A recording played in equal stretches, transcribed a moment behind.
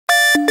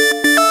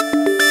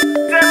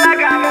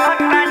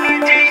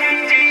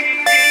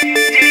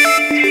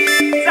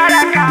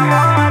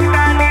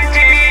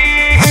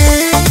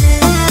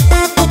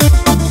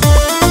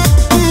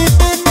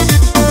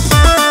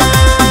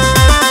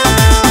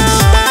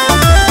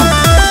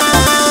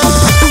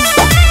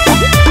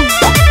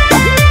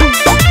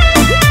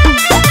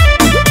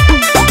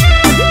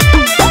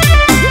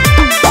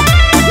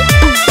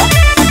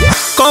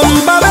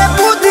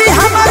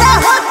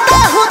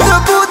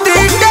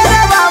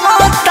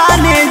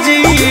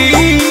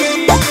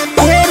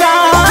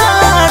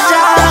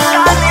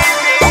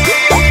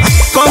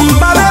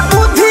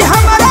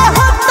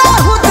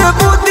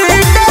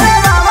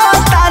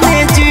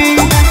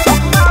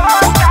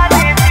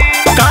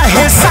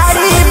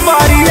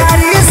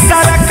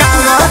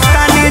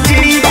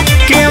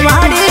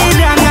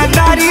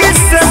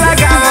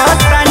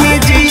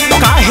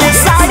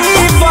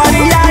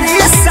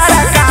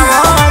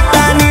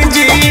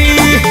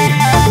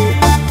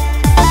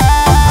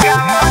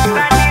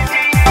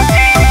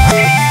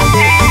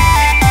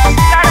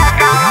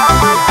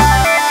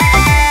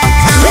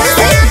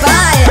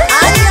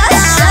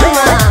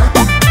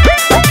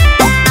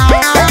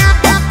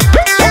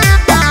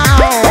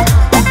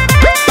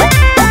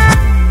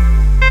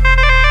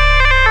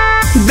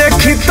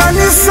देखी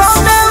तनी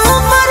सोने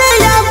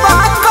उमरिया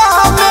बाका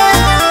में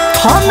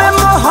हमें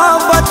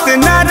मोहब्बत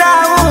न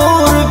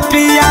राउर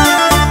पिया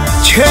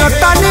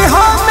छेतनी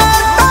हमें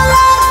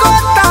तला को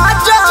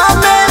ताजा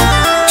में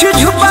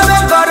चिझुपवे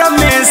कर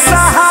में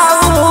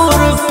सहाउर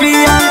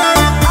पिया।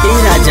 ए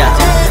राजा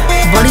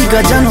बड़ी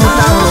गजन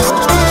होता हो।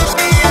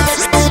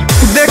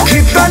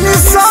 देखी तनी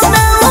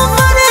सोने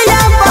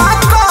उमरिया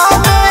बाका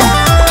में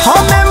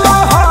हमें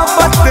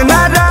मोहब्बत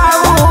न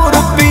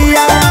राउर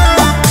पिया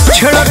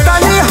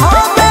छेतनी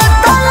हमें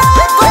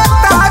तला को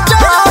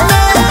ताजा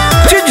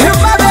में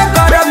चिझुपवे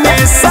कर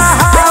में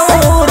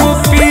सहाउर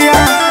पिया।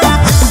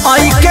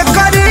 आई के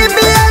करीब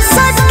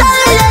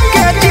सटल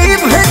के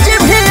जीभ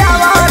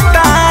जिभियावा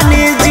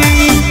तानी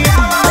जी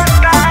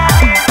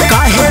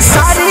काहे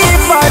सारी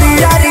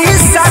बरियारी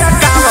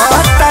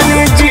सरकावा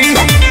तानी जी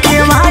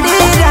केवाड़ी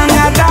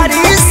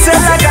रंगदारी से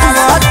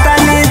लगावा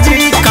तानी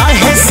जी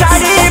काहे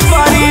सारी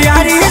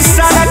बरियारी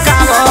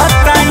सरकावा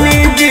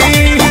तानी जी।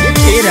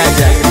 ए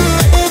राजा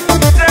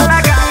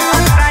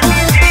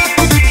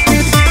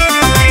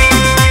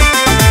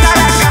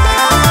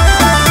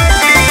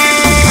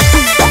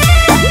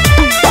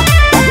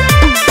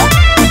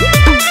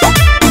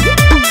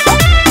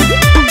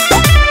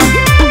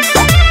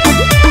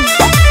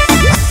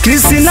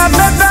कृष्णा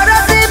बेदर